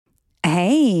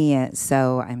Hey,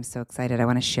 so I'm so excited. I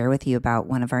want to share with you about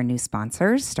one of our new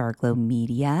sponsors, Starglow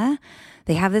Media.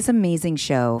 They have this amazing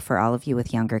show for all of you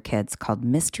with younger kids called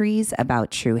Mysteries About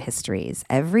True Histories.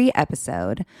 Every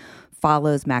episode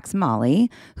follows Max and Molly,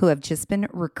 who have just been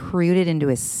recruited into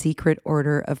a secret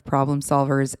order of problem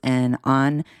solvers and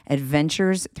on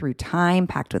adventures through time,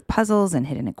 packed with puzzles and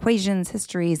hidden equations,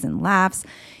 histories, and laughs.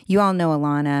 You all know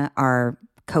Alana, our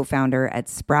co-founder at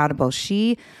Sproutable.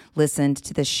 She listened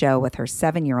to the show with her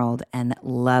 7-year-old and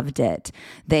loved it.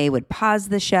 They would pause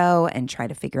the show and try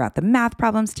to figure out the math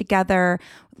problems together.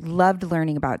 Loved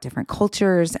learning about different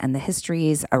cultures and the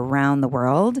histories around the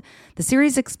world. The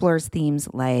series explores themes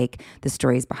like the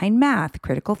stories behind math,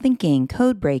 critical thinking,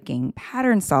 code breaking,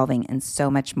 pattern solving, and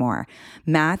so much more.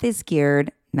 Math is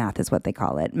what they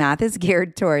call it. Math is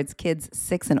geared towards kids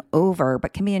 6 and over,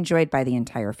 but can be enjoyed by the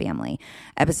entire family.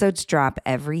 Episodes drop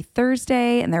every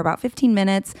Thursday, and they're about 15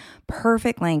 minutes,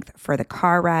 perfect length for the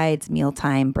car rides,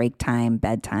 mealtime, break time,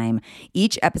 bedtime.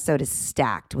 Each episode is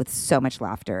stacked with so much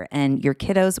laughter, and your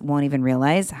kiddos won't even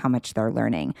realize how much they're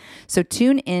learning. So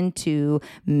tune into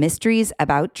Mysteries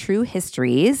About True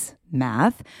Histories,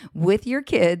 Math, with your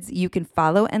kids. You can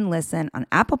follow and listen on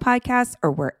Apple Podcasts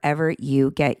or wherever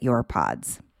you get your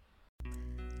pods.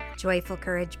 Joyful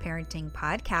Courage Parenting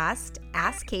Podcast,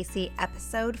 Ask Casey,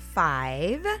 Episode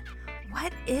 5.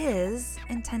 What is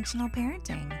intentional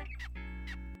parenting?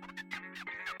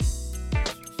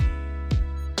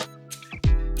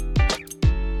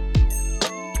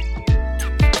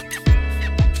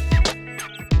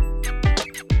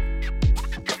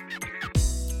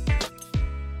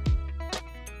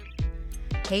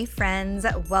 Hey friends,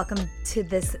 welcome to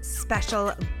this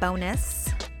special bonus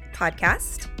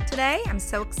podcast today. I'm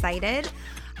so excited.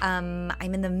 I'm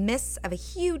in the midst of a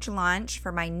huge launch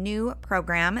for my new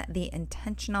program, the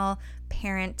Intentional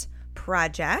Parent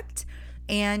Project.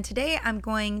 And today I'm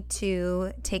going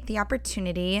to take the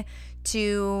opportunity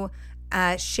to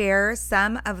share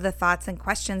some of the thoughts and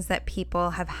questions that people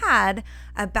have had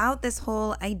about this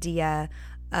whole idea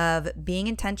of being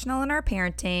intentional in our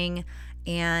parenting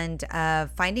and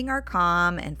finding our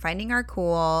calm and finding our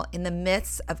cool in the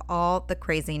midst of all the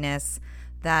craziness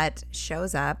that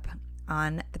shows up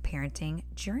on the parenting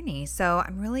journey. So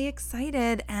I'm really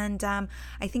excited, and I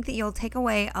think that you'll take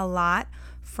away a lot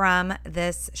from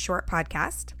this short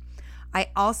podcast.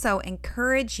 I also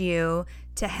encourage you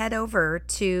to head over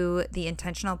to the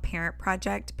Intentional Parent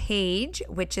Project page,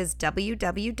 which is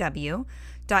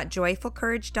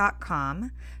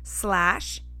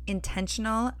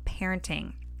www.joyfulcourage.com/intentional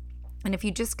parenting. And if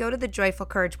you just go to the Joyful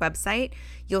Courage website,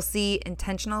 you'll see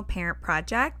Intentional Parent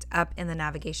Project up in the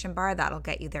navigation bar. That'll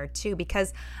get you there too,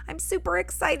 because I'm super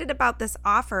excited about this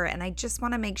offer, and I just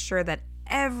want to make sure that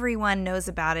everyone knows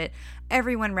about it.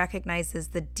 Everyone recognizes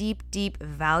the deep, deep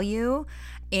value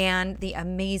and the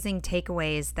amazing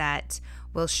takeaways that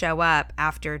will show up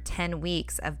after 10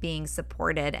 weeks of being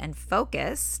supported and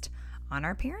focused on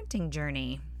our parenting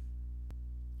journey.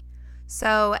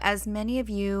 So, as many of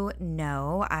you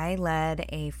know, I led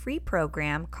a free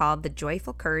program called the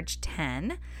Joyful Courage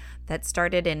 10 that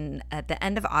started at the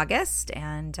end of August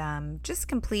and just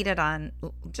completed on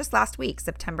just last week,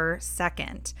 September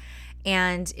 2nd.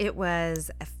 And it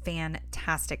was a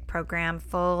fantastic program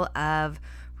full of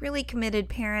really committed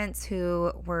parents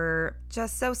who were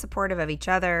just so supportive of each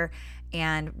other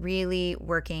and really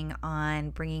working on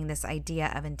bringing this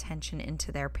idea of intention into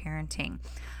their parenting.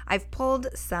 I've pulled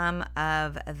some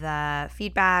of the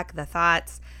feedback, the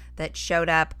thoughts that showed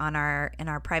up in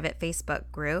our private Facebook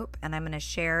group, and I'm going to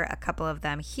share a couple of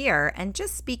them here and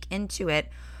just speak into it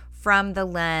from the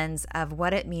lens of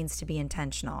what it means to be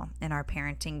intentional in our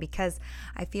parenting, because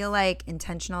I feel like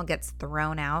intentional gets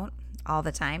thrown out all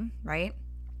the time, right?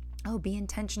 Oh, be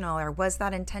intentional, or was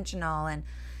that intentional? And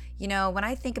you know, when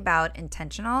I think about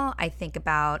intentional, I think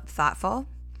about thoughtful.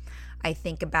 I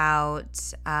think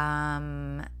about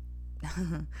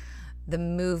the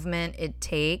movement it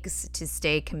takes to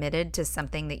stay committed to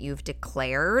something that you've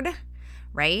declared,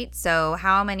 right? So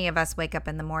how many of us wake up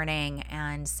in the morning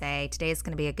and say, today is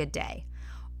going to be a good day,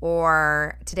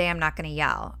 or today I'm not going to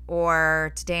yell,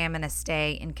 or today I'm going to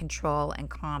stay in control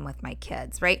and calm with my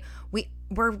kids, right?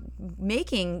 We're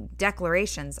making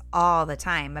declarations all the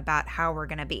time about how we're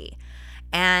going to be.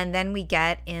 And then we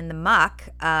get in the muck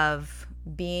of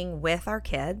being with our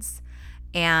kids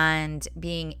and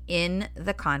being in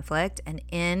the conflict and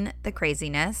in the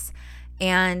craziness.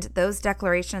 And those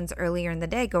declarations earlier in the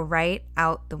day go right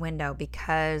out the window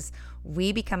because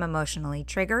we become emotionally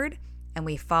triggered and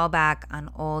we fall back on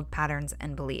old patterns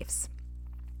and beliefs.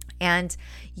 And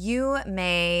you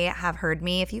may have heard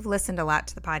me, if you've listened a lot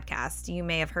to the podcast, you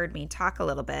may have heard me talk a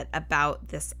little bit about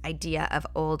this idea of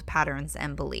old patterns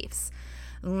and beliefs.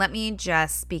 Let me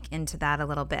just speak into that a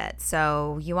little bit.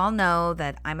 So you all know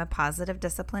that I'm a positive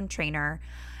discipline trainer,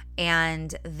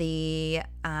 and the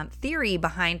theory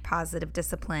behind positive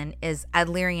discipline is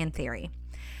Adlerian theory.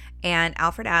 And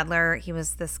Alfred Adler, he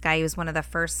was this guy who was one of the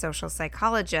first social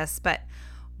psychologists, but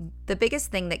the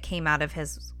biggest thing that came out of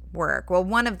his work, well,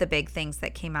 one of the big things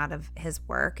that came out of his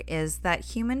work is that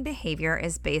human behavior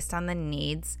is based on the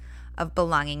needs of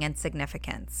belonging and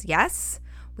significance. Yes,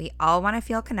 we all want to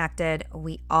feel connected.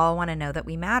 We all want to know that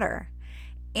we matter.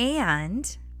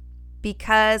 And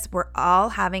because we're all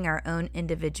having our own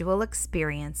individual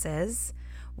experiences,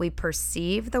 we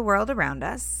perceive the world around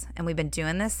us, and we've been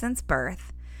doing this since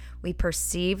birth. We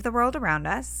perceive the world around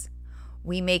us.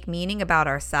 We make meaning about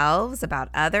ourselves, about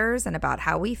others, and about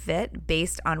how we fit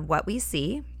based on what we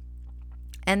see.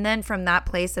 And then from that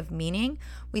place of meaning,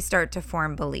 we start to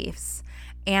form beliefs.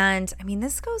 And I mean,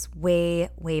 this goes way,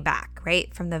 way back,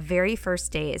 right? From the very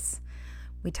first days.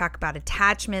 We talk about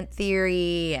attachment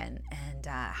theory and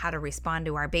how to respond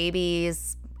to our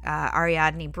babies.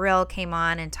 Ariadne Brill came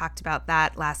on and talked about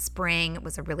that last spring. It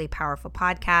was a really powerful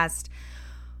podcast.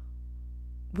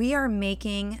 We are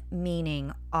making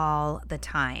meaning all the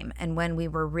time. And when we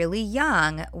were really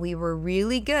young, we were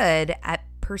really good at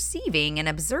perceiving and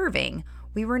observing.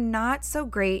 We were not so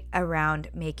great around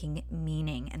making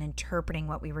meaning and interpreting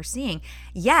what we were seeing.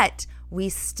 Yet, we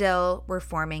still were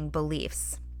forming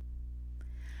beliefs.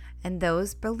 And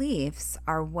those beliefs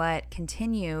are what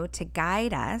continue to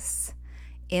guide us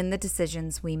in the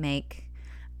decisions we make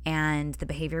and the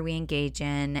behavior we engage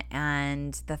in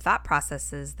and the thought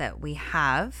processes that we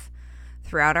have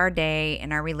throughout our day,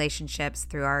 in our relationships,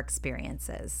 through our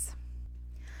experiences.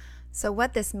 So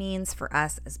what this means for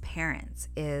us as parents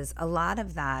is a lot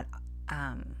of that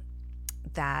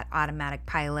automatic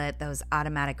pilot, those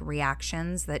automatic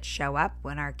reactions that show up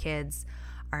when our kids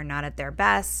are not at their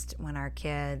best, when our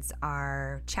kids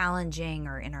are challenging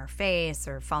or in our face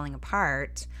or falling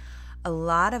apart. A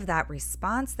lot of that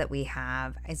response that we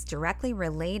have is directly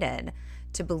related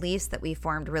to beliefs that we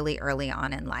formed really early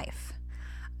on in life.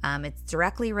 It's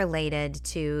directly related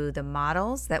to the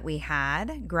models that we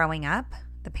had growing up,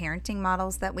 the parenting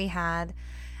models that we had,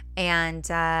 and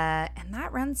that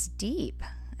runs deep.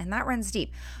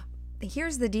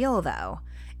 Here's the deal, though.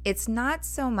 It's not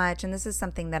so much, and this is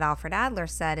something that Alfred Adler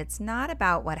said, it's not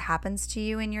about what happens to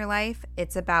you in your life.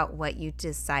 It's about what you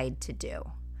decide to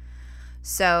do.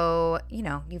 So,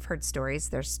 you've heard stories.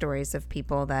 There's stories of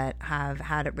people that have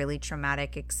had really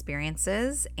traumatic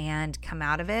experiences and come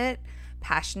out of it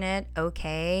passionate,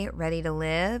 okay, ready to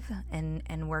live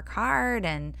and work hard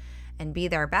and be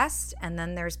their best. And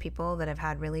then there's people that have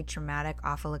had really traumatic,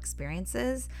 awful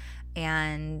experiences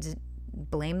and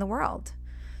blame the world.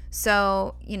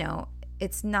 So,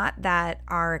 it's not that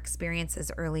our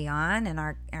experiences early on and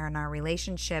our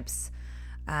relationships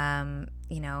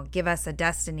give us a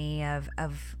destiny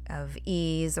of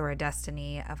ease or a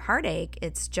destiny of heartache.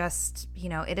 It's just,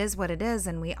 it is what it is.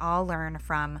 And we all learn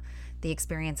from the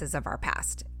experiences of our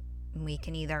past. We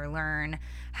can either learn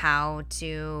how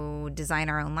to design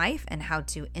our own life and how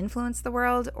to influence the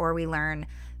world, or we learn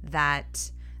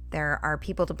that there are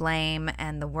people to blame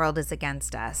and the world is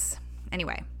against us.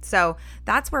 Anyway, so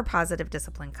that's where positive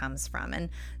discipline comes from. And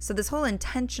so this whole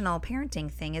intentional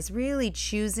parenting thing is really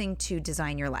choosing to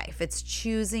design your life. It's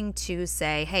choosing to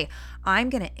say, hey, I'm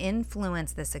going to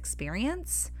influence this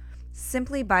experience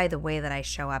simply by the way that I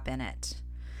show up in it.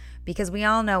 Because we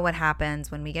all know what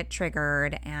happens when we get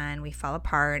triggered and we fall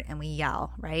apart and we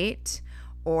yell, right?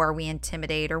 Or we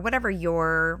intimidate, or whatever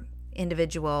your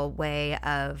individual way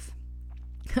of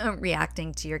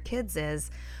reacting to your kids is.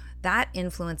 That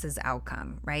influences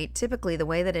outcome, right? Typically, the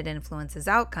way that it influences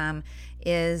outcome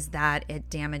is that it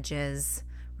damages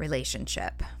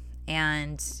relationship.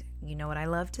 And you know what I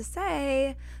love to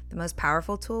say, the most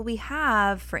powerful tool we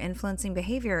have for influencing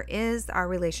behavior is our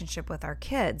relationship with our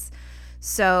kids.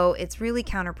 So it's really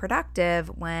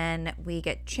counterproductive when we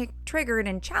get triggered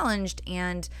and challenged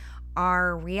and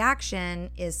our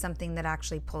reaction is something that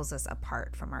actually pulls us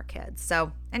apart from our kids.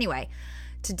 So anyway,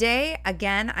 today,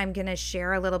 again, I'm going to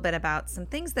share a little bit about some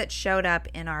things that showed up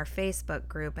in our Facebook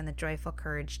group in the Joyful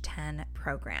Courage 10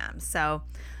 program. So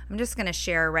I'm just going to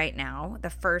share right now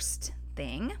the first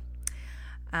thing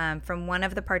from one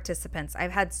of the participants.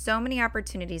 I've had so many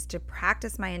opportunities to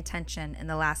practice my intention in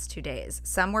the last 2 days.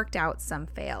 Some worked out, some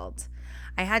failed.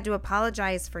 I had to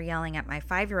apologize for yelling at my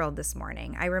 5-year-old this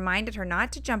morning. I reminded her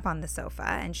not to jump on the sofa,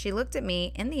 and she looked at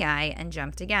me in the eye and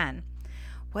jumped again.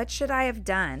 What should I have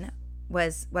done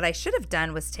what I should have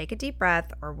done was take a deep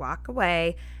breath or walk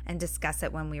away and discuss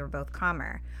it when we were both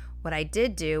calmer. What I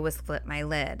did do was flip my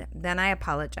lid. Then I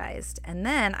apologized. And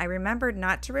then I remembered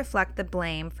not to reflect the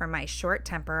blame for my short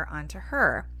temper onto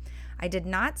her. I did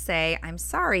not say, I'm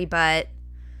sorry, but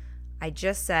I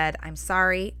just said, I'm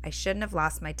sorry. I shouldn't have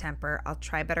lost my temper. I'll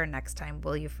try better next time.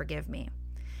 Will you forgive me?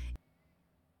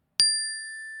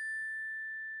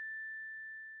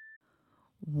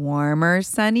 Warmer,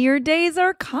 sunnier days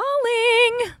are calling.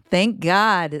 Thank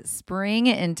God. Spring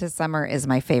into summer is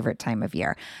my favorite time of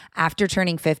year. After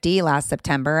turning 50 last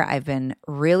September, I've been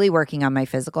really working on my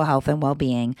physical health and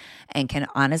well-being and can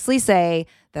honestly say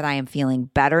that I am feeling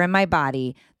better in my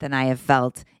body than I have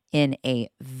felt in a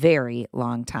very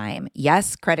long time.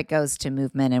 Yes, credit goes to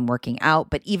movement and working out,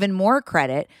 but even more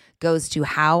credit goes to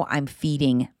how I'm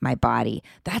feeding my body.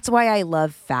 That's why I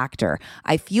love Factor.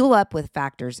 I fuel up with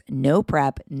Factor's no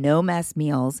prep, no mess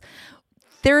meals,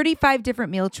 35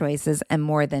 different meal choices, and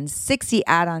more than 60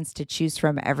 add-ons to choose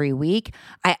from every week.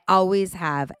 I always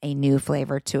have a new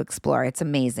flavor to explore. It's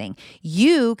amazing.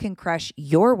 You can crush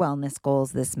your wellness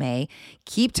goals this May,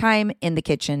 keep time in the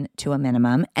kitchen to a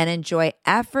minimum, and enjoy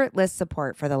effortless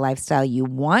support for the lifestyle you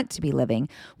want to be living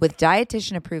with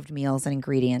dietitian-approved meals and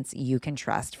ingredients you can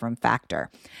trust from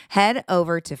Factor. Head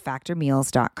over to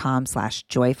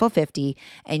factormeals.com/joyful50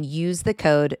 and use the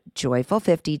code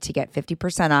joyful50 to get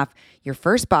 50% off your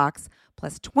first box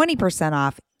plus 20%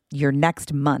 off your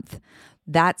next month.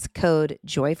 That's code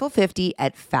joyful50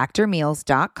 at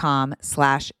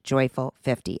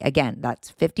factormeals.com/joyful50. Again,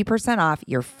 that's 50% off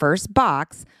your first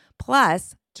box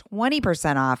plus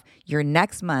 20% off your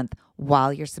next month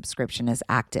while your subscription is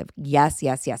active. Yes,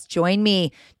 yes, yes. Join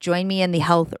me in the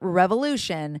health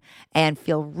revolution and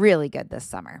feel really good this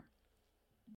summer.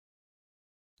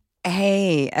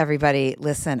 Hey, everybody.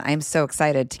 Listen, I'm so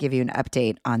excited to give you an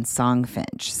update on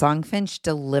Songfinch. Songfinch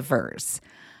delivers.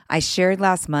 I shared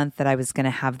last month that I was going to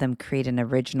have them create an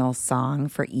original song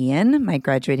for Ian, my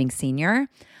graduating senior.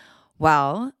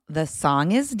 Well, the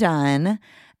song is done,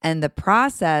 and the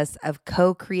process of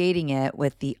co-creating it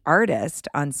with the artist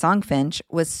on Songfinch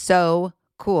was so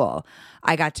cool.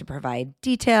 I got to provide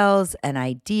details and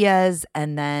ideas,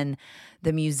 and then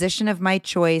the musician of my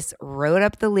choice wrote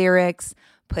up the lyrics,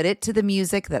 put it to the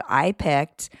music that I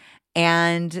picked,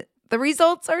 and the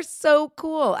results are so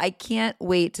cool. I can't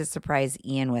wait to surprise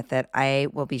Ian with it. I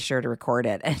will be sure to record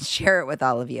it and share it with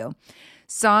all of you.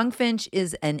 Songfinch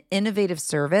is an innovative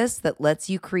service that lets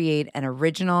you create an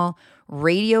original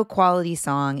radio quality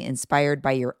song inspired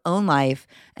by your own life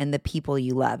and the people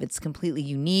you love. It's completely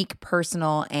unique,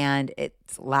 personal, and it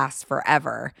lasts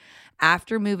forever.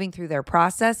 After moving through their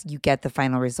process, you get the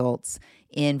final results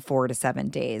in 4 to 7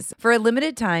 days. For a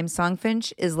limited time,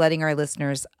 Songfinch is letting our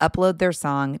listeners upload their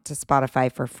song to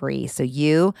Spotify for free. So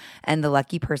you and the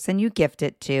lucky person you gift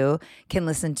it to can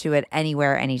listen to it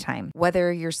anywhere, anytime.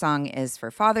 Whether your song is for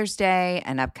Father's Day,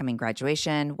 an upcoming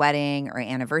graduation, wedding, or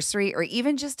anniversary, or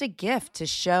even just a gift to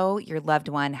show your loved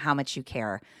one how much you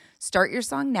care. Start your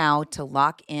song now to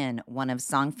lock in one of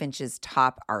Songfinch's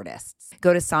top artists.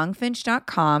 Go to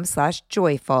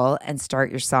songfinch.com/joyful and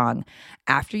start your song.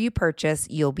 After you purchase,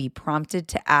 you'll be prompted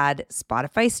to add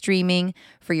Spotify streaming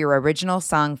for your original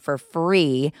song for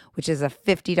free, which is a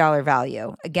 $50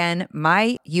 value. Again,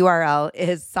 my URL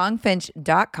is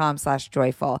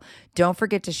songfinch.com/joyful. Don't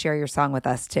forget to share your song with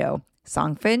us too.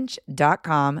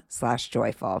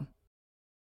 songfinch.com/joyful.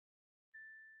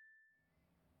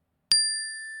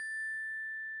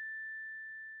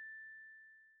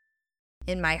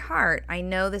 In my heart, I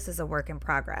know this is a work in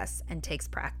progress and takes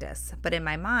practice, but in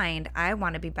my mind, I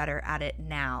want to be better at it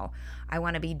now. I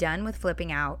want to be done with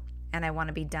flipping out, and I want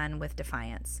to be done with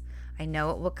defiance. I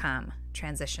know it will come.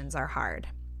 Transitions are hard.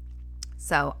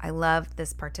 So I love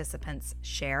this participant's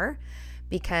share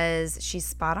because she's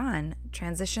spot on.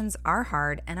 Transitions are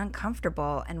hard and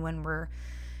uncomfortable, and when we're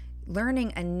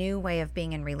learning a new way of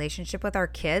being in relationship with our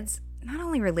kids, not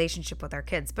only relationship with our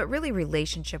kids, but really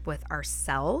relationship with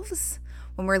ourselves,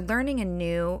 when we're learning a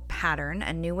new pattern,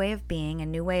 a new way of being, a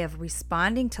new way of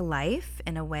responding to life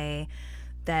in a way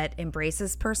that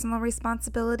embraces personal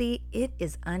responsibility, it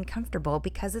is uncomfortable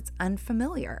because it's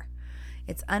unfamiliar.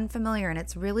 It's unfamiliar, and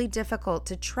it's really difficult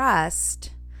to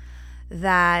trust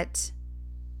that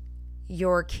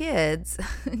your kids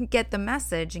get the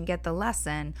message and get the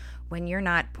lesson when you're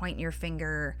not pointing your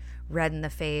finger red in the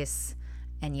face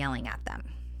and yelling at them.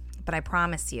 But I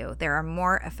promise you, there are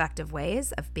more effective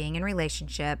ways of being in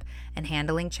relationship and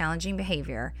handling challenging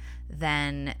behavior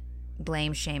than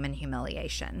blame, shame, and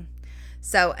humiliation.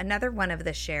 So another one of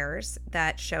the shares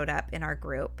that showed up in our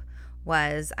group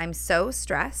was, I'm so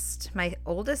stressed. My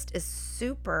oldest is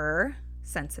super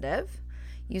sensitive.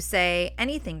 You say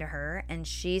anything to her and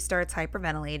she starts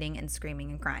hyperventilating and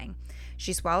screaming and crying.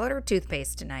 She swallowed her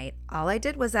toothpaste tonight. All I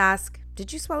did was ask,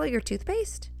 "Did you swallow your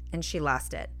toothpaste?" And she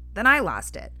lost it. Then I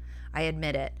lost it. I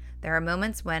admit it. There are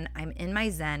moments when I'm in my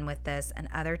zen with this and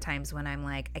other times when I'm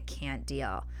like, I can't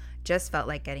deal. Just felt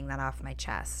like getting that off my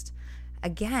chest.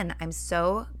 Again, I'm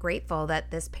so grateful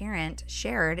that this parent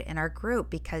shared in our group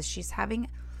because she's having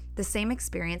the same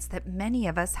experience that many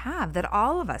of us have, that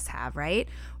all of us have, right?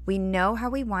 We know how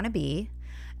we want to be,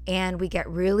 and we get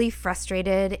really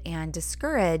frustrated and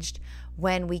discouraged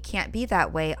when we can't be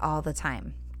that way all the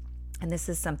time. And this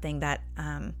is something that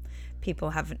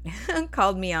people have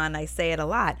called me on. I say it a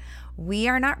lot. We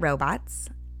are not robots,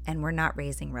 and we're not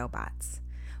raising robots.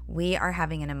 We are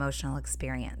having an emotional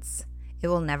experience. It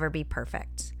will never be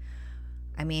perfect.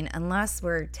 I mean, unless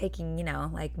we're taking,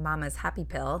 like mama's happy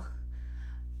pill,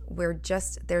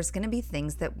 there's going to be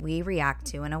things that we react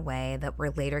to in a way that we're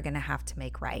later going to have to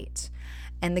make right.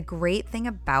 And the great thing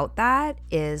about that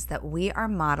is that we are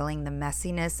modeling the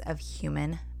messiness of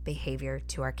human behavior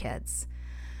to our kids.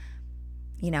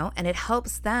 And it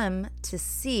helps them to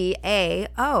see,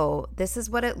 this is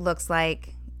what it looks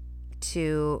like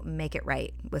to make it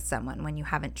right with someone when you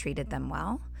haven't treated them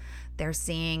well. They're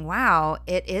seeing, wow,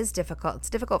 it is difficult. It's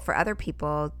difficult for other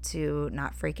people to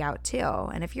not freak out too.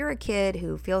 And if you're a kid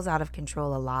who feels out of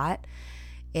control a lot,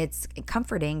 it's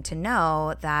comforting to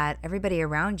know that everybody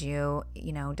around you,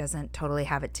 doesn't totally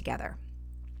have it together,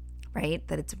 right?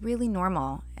 That it's really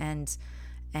normal and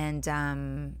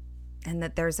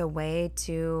that there's a way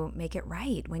to make it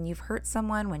right when you've hurt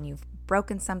someone, when you've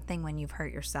broken something, when you've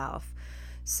hurt yourself.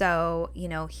 So,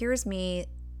 here's me.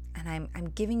 And I'm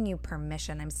giving you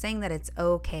permission. I'm saying that it's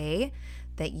okay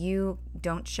that you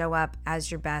don't show up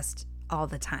as your best all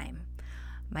the time.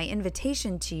 My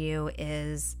invitation to you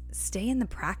is stay in the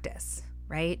practice,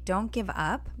 right? Don't give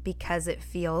up because it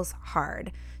feels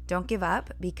hard. Don't give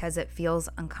up because it feels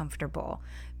uncomfortable,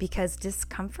 because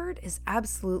discomfort is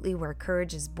absolutely where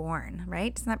courage is born,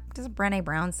 right? Doesn't Brené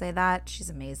Brown say that? She's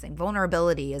amazing.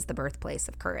 Vulnerability is the birthplace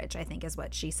of courage, I think is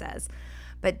what she says.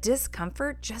 But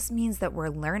discomfort just means that we're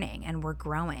learning and we're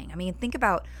growing. I mean, think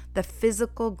about the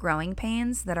physical growing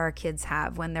pains that our kids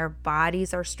have when their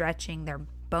bodies are stretching, their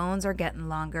bones are getting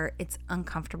longer. It's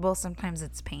uncomfortable. Sometimes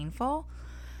it's painful.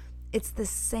 It's the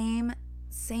same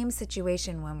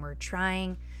situation when we're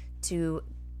trying to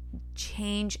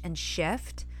change and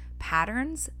shift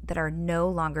patterns that are no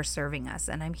longer serving us.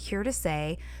 And I'm here to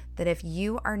say that if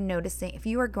you are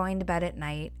going to bed at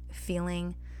night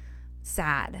feeling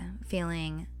sad,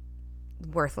 feeling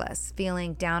worthless,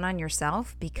 feeling down on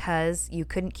yourself because you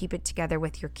couldn't keep it together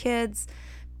with your kids,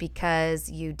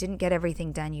 because you didn't get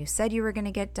everything done you said you were going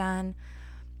to get done.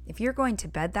 If you're going to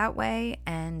bed that way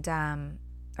and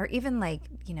or even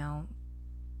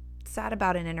sad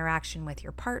about an interaction with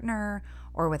your partner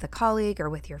or with a colleague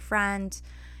or with your friend,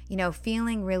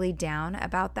 feeling really down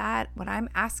about that, what I'm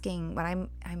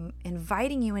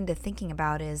inviting you into thinking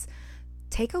about is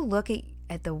take a look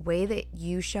at the way that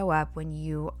you show up when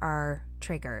you are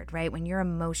triggered, right? When you're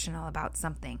emotional about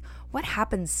something, what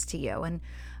happens to you?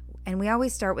 And we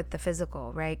always start with the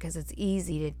physical, right? Because it's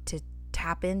easy to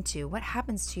tap into what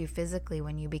happens to you physically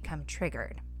when you become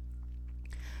triggered.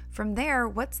 From there,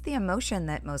 what's the emotion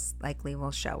that most likely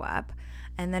will show up?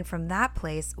 And then from that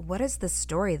place, what is the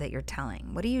story that you're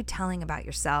telling? What are you telling about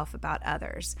yourself, about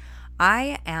others?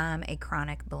 I am a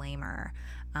chronic blamer.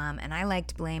 And I like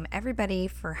to blame everybody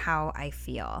for how I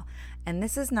feel. And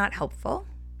this is not helpful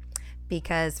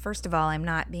because, first of all, I'm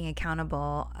not being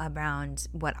accountable around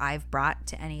what I've brought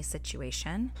to any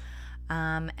situation.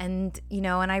 And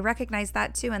I recognize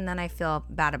that too. And then I feel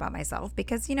bad about myself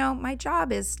because, my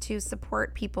job is to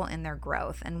support people in their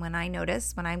growth. And when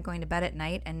I'm going to bed at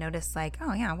night and notice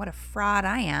oh yeah, what a fraud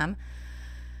I am,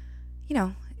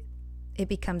 it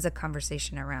becomes a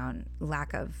conversation around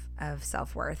lack of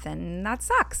self-worth, and that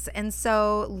sucks. And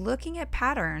so looking at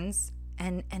patterns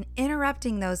and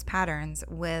interrupting those patterns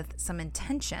with some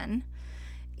intention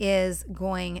is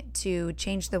going to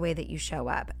change the way that you show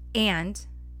up. And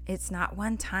it's not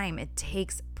one time. It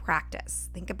takes practice.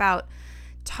 Think about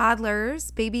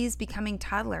babies becoming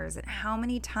toddlers, and how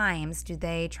many times do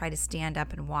they try to stand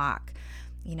up and walk?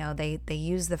 They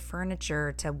use the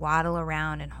furniture to waddle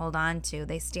around and hold on to.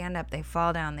 They stand up, they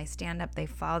fall down, they stand up, they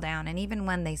fall down. And even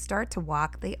when they start to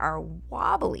walk, they are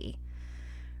wobbly,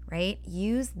 right?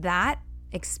 Use that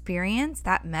experience,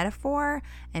 that metaphor,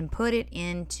 and put it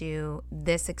into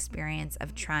this experience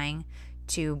of trying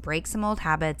to break some old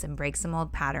habits and break some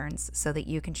old patterns so that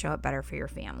you can show up better for your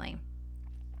family.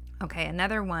 Okay,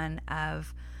 another one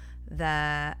of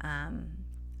the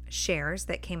shares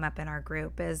that came up in our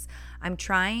group is, I'm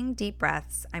trying deep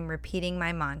breaths. I'm repeating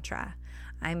my mantra.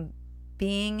 I'm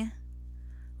being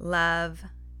love,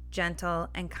 gentle,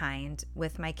 and kind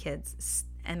with my kids,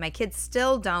 and my kids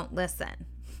still don't listen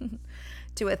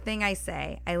to a thing I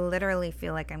say. I literally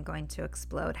feel like I'm going to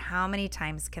explode. How many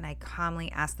times can I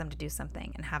calmly ask them to do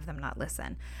something and have them not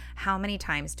listen? How many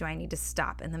times do I need to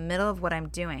stop in the middle of what I'm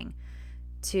doing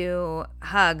to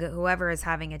hug whoever is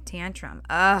having a tantrum?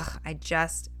 Ugh, I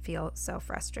just feel so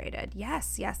frustrated.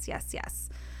 Yes.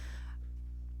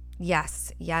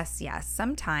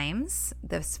 Sometimes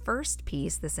this first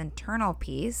piece, this internal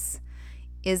piece,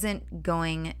 isn't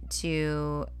going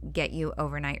to get you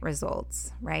overnight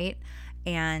results, right?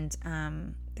 And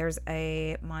there's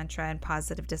a mantra in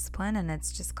positive discipline, and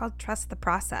it's just called trust the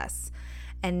process.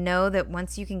 And know that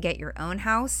once you can get your own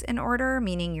house in order,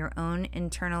 meaning your own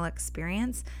internal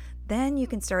experience, then you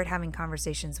can start having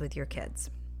conversations with your kids,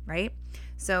 right?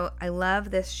 So I love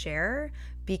this share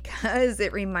because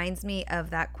it reminds me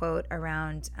of that quote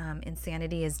around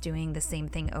insanity is doing the same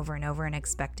thing over and over and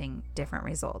expecting different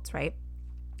results, right?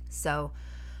 So,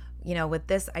 with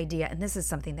this idea, and this is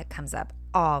something that comes up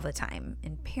all the time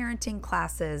in parenting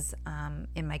classes,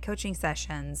 in my coaching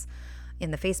sessions,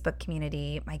 in the Facebook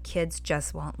community, my kids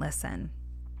just won't listen.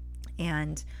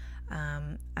 And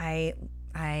it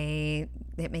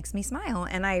makes me smile,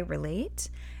 and I relate,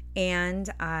 and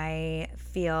I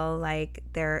feel like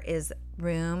there is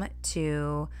room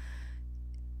to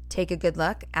take a good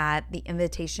look at the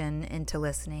invitation into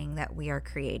listening that we are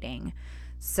creating.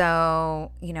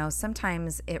 So,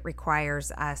 sometimes it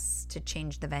requires us to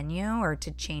change the venue or to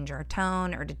change our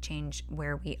tone or to change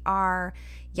where we are.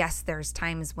 Yes, there's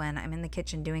times when I'm in the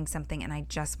kitchen doing something and I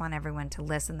just want everyone to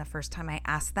listen the first time I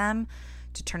ask them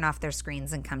to turn off their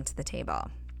screens and come to the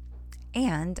table.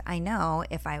 And I know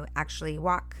if I actually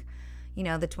walk,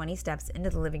 the 20 steps into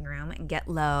the living room and get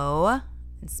low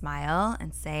and smile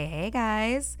and say, hey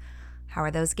guys, how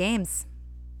are those games?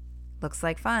 Looks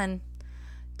like fun.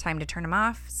 Time to turn them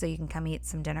off so you can come eat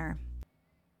some dinner.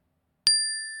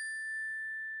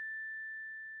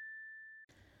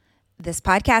 This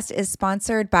podcast is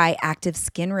sponsored by Active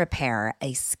Skin Repair,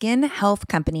 a skin health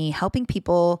company helping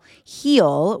people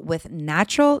heal with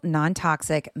natural,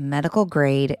 non-toxic,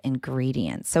 medical-grade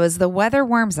ingredients. So as the weather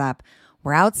warms up,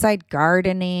 we're outside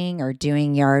gardening or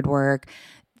doing yard work.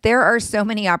 There are so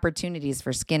many opportunities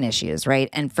for skin issues, right?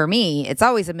 And for me, it's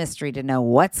always a mystery to know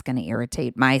what's going to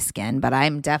irritate my skin, but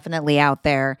I'm definitely out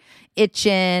there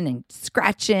itching and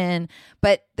scratching.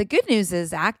 But the good news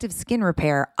is Active Skin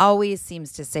Repair always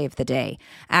seems to save the day.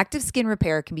 Active Skin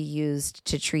Repair can be used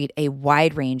to treat a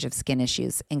wide range of skin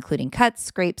issues, including cuts,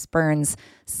 scrapes, burns,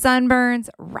 sunburns,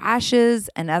 rashes,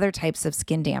 and other types of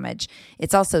skin damage.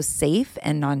 It's also safe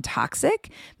and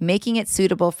non-toxic, making it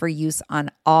suitable for use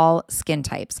on all skin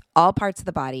types, all parts of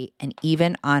the body, and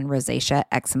even on rosacea,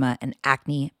 eczema, and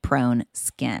acne-prone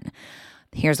skin.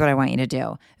 Here's what I want you to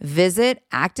do. Visit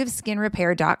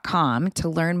ActiveSkinRepair.com to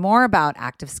learn more about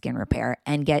Active Skin Repair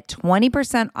and get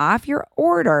 20% off your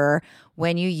order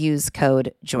when you use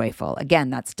code JOYFUL.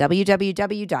 Again, that's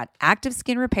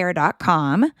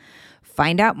www.ActiveSkinRepair.com.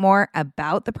 Find out more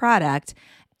about the product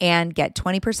and get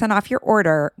 20% off your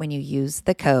order when you use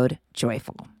the code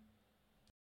JOYFUL.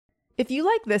 If you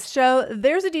like this show,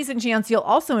 there's a decent chance you'll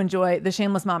also enjoy the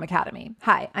Shameless Mom Academy.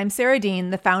 Hi, I'm Sarah Dean,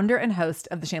 the founder and host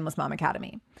of the Shameless Mom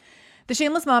Academy. The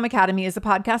Shameless Mom Academy is a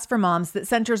podcast for moms that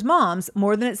centers moms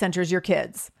more than it centers your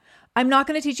kids. I'm not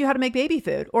going to teach you how to make baby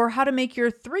food or how to make your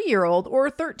 3-year-old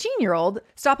or 13-year-old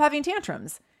stop having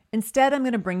tantrums. Instead, I'm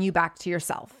going to bring you back to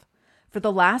yourself. For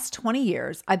the last 20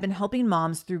 years, I've been helping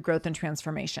moms through growth and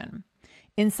transformation.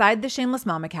 Inside the Shameless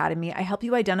Mom Academy, I help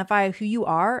you identify who you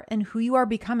are and who you are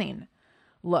becoming.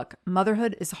 Look,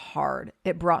 motherhood is hard.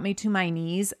 It brought me to my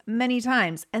knees many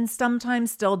times and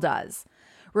sometimes still does.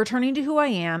 Returning to who I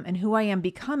am and who I am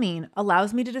becoming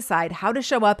allows me to decide how to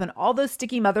show up in all those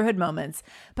sticky motherhood moments,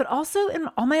 but also in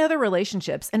all my other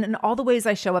relationships and in all the ways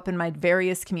I show up in my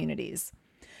various communities.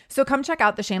 So come check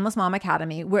out the Shameless Mom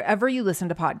Academy wherever you listen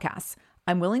to podcasts.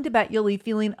 I'm willing to bet you'll leave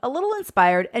feeling a little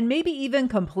inspired and maybe even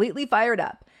completely fired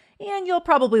up. And you'll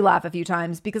probably laugh a few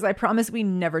times because I promise we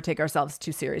never take ourselves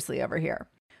too seriously over here.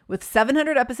 With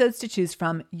 700 episodes to choose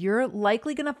from, you're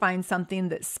likely going to find something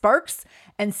that sparks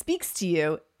and speaks to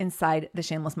you inside the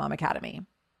Shameless Mom Academy.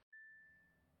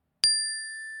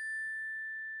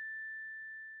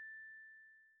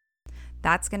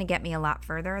 That's going to get me a lot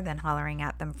further than hollering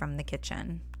at them from the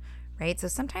kitchen, right? So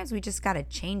sometimes we just got to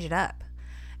change it up.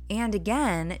 And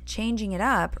again, changing it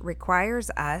up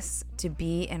requires us to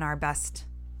be in our best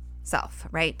self,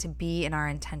 right? To be in our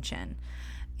intention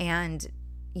and,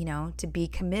 to be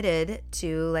committed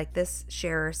to, like this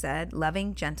sharer said,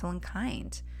 loving, gentle, and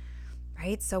kind,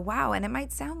 right? So, wow. And it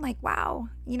might sound like, wow,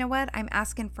 you know what? I'm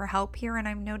asking for help here and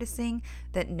I'm noticing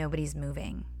that nobody's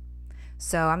moving.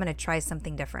 So I'm going to try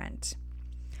something different,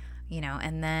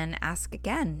 and then ask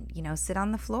again, sit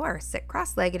on the floor, sit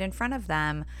cross-legged in front of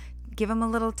them, give them a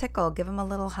little tickle, give them a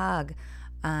little hug,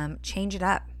 change it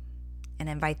up and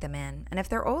invite them in. And if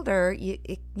they're older,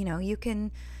 you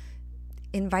can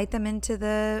invite them into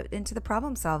the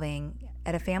problem solving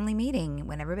at a family meeting.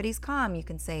 When everybody's calm, you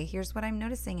can say, here's what I'm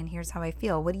noticing and here's how I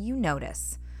feel. What do you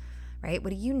notice, right?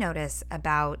 What do you notice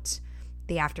about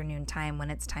the afternoon time when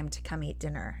it's time to come eat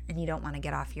dinner and you don't want to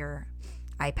get off your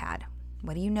iPad?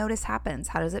 What do you notice happens?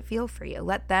 How does it feel for you?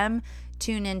 Let them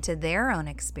tune into their own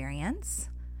experience,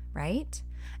 right?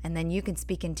 And then you can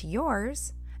speak into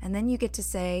yours, and then you get to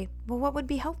say, well, what would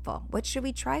be helpful? What should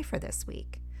we try for this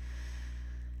week?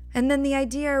 And then the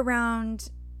idea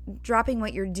around dropping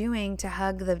what you're doing to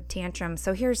hug the tantrum.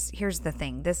 So here's the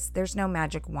thing. There's no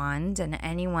magic wand, and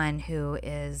anyone who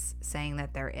is saying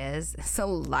that there is a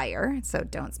liar. So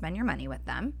don't spend your money with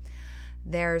them.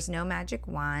 There's no magic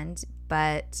wand,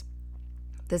 but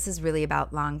this is really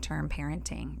about long-term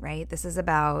parenting, right? This is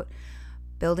about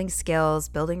building skills,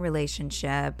 building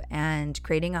relationship, and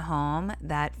creating a home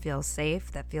that feels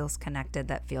safe, that feels connected,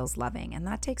 that feels loving. And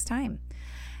that takes time.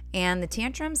 And the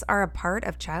tantrums are a part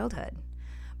of childhood.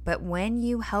 But when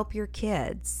you help your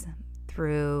kids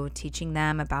through teaching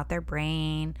them about their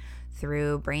brain,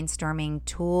 through brainstorming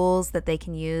tools that they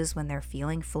can use when they're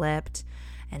feeling flipped,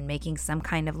 and making some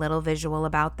kind of little visual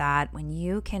about that, when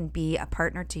you can be a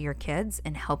partner to your kids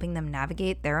and helping them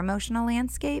navigate their emotional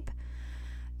landscape,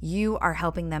 you are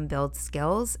helping them build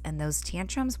skills, and those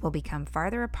tantrums will become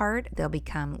farther apart. They'll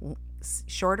become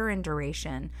shorter in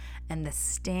duration, and the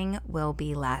sting will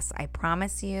be less. I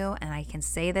promise you, and I can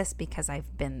say this because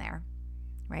I've been there,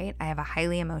 right? I have a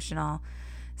highly emotional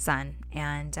son,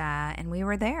 and we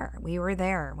were there. We were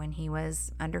there when he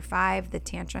was under 5. The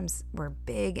tantrums were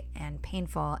big and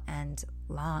painful and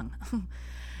long.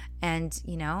 And,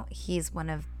 he's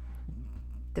one of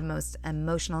the most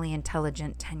emotionally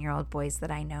intelligent 10-year-old boys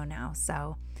that I know now.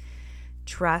 So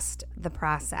trust the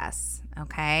process,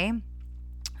 okay?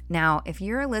 Now, if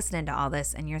you're listening to all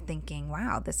this and you're thinking,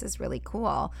 wow, this is really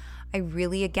cool, I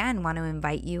really, again, want to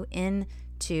invite you in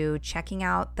to checking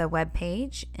out the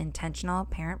webpage, Intentional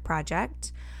Parent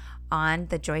Project, on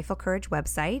the Joyful Courage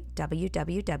website,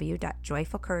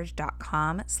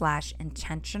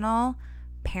 www.joyfulcourage.com/intentional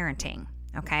parenting.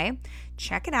 Okay,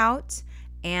 check it out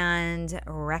and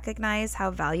recognize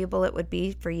how valuable it would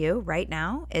be for you right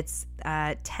now. It's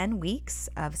 10 weeks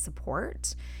of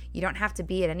support. You don't have to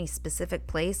be at any specific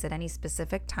place at any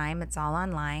specific time. It's all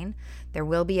online. There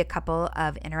will be a couple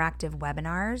of interactive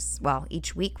webinars. Well,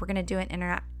 each week we're going to do an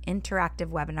interactive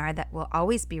webinar that will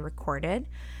always be recorded,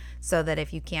 so that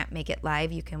if you can't make it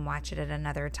live, you can watch it at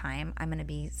another time. I'm going to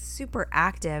be super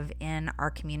active in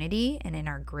our community and in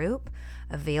our group,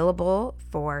 available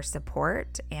for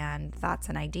support and thoughts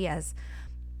and ideas.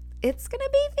 It's going to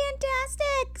be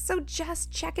fantastic. So just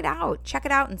check it out. Check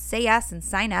it out and say yes and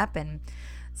sign up. And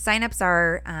signups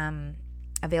are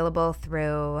available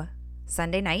through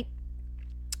Sunday night.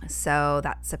 So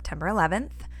that's September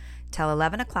 11th till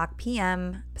 11 o'clock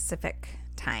p.m. Pacific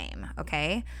time.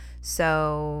 Okay.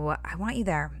 So I want you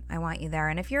there. I want you there.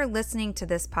 And if you're listening to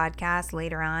this podcast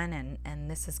later on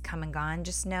and this has come and gone,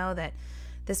 just know that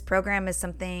this program is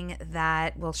something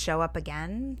that will show up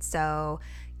again. So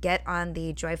get on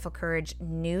the Joyful Courage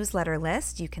newsletter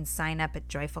list. You can sign up at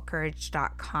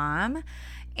joyfulcourage.com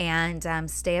and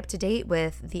stay up to date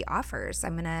with the offers.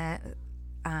 I'm going to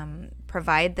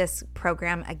provide this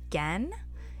program again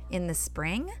in the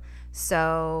spring.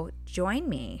 So join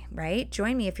me, right?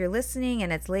 Join me if you're listening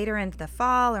and it's later into the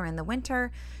fall or in the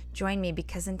winter. Join me,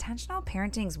 because intentional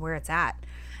parenting is where it's at.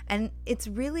 And it's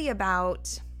really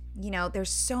about, there's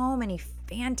so many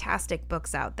fantastic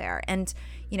books out there. And,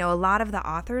 a lot of the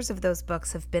authors of those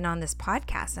books have been on this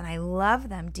podcast, and I love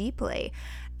them deeply.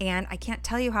 And I can't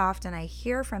tell you how often I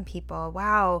hear from people,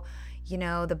 wow,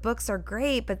 the books are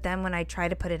great, but then when I try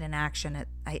to put it in action,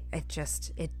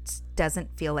 it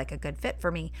doesn't feel like a good fit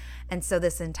for me. And so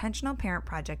this Intentional Parent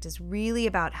Project is really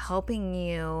about helping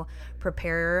you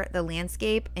prepare the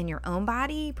landscape in your own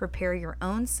body, prepare your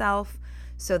own self,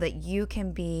 so that you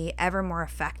can be ever more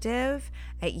effective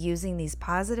at using these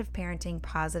positive parenting,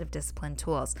 positive discipline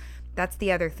tools. That's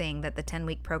the other thing that the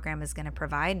 10-week program is going to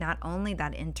provide, not only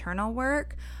that internal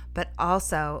work, but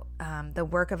also the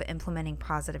work of implementing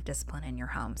positive discipline in your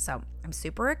home. So I'm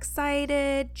super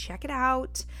excited. Check it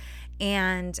out.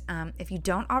 And if you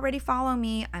don't already follow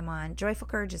me, I'm on Joyful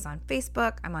Courage is on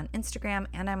Facebook, I'm on Instagram,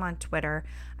 and I'm on Twitter.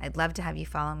 I'd love to have you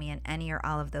follow me in any or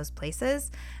all of those places.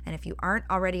 And if you aren't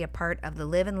already a part of the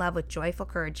Live in Love with Joyful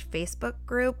Courage Facebook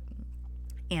group,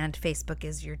 and Facebook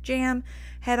is your jam,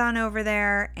 head on over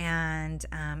there and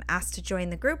ask to join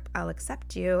the group. I'll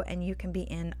accept you, and you can be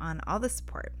in on all the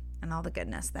support and all the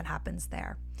goodness that happens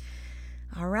there.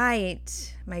 All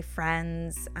right, my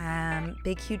friends,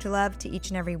 big, huge love to each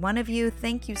and every one of you.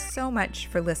 Thank you so much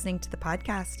for listening to the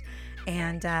podcast.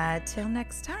 And till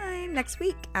next time, next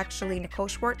week, actually, Nicole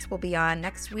Schwartz will be on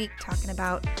next week talking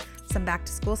about some back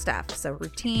to school stuff. So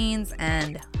routines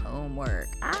and homework.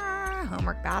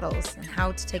 Homework battles and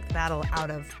how to take the battle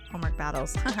out of homework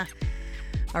battles.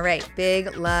 All right,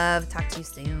 big love. Talk to you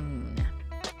soon.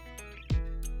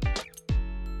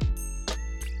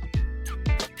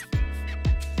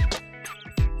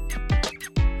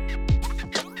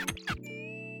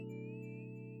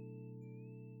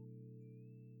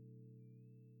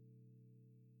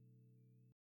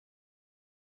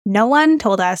 No one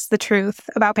told us the truth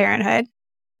about parenthood.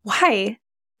 Why?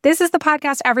 This is the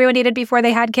podcast everyone needed before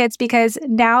they had kids, because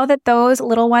now that those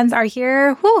little ones are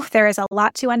here, there is a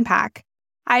lot to unpack.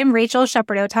 I'm Rachel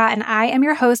Shepardota, and I am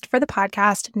your host for the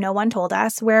podcast No One Told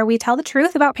Us, where we tell the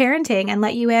truth about parenting and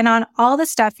let you in on all the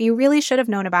stuff you really should have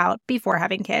known about before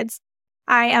having kids.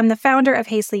 I am the founder of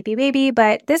Hey Sleepy Baby,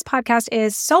 but this podcast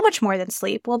is so much more than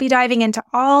sleep. We'll be diving into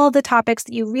all the topics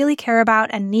that you really care about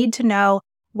and need to know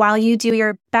while you do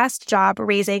your best job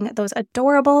raising those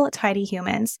adorable, tiny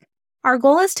humans. Our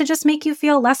goal is to just make you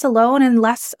feel less alone and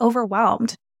less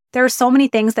overwhelmed. There are so many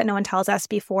things that no one tells us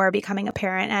before becoming a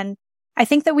parent, and I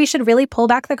think that we should really pull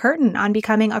back the curtain on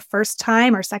becoming a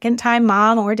first-time or second-time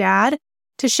mom or dad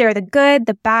to share the good,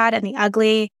 the bad, and the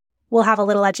ugly. We'll have a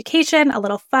little education, a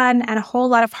little fun, and a whole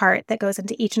lot of heart that goes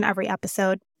into each and every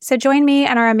episode. So join me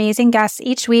and our amazing guests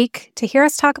each week to hear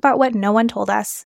us talk about what no one told us.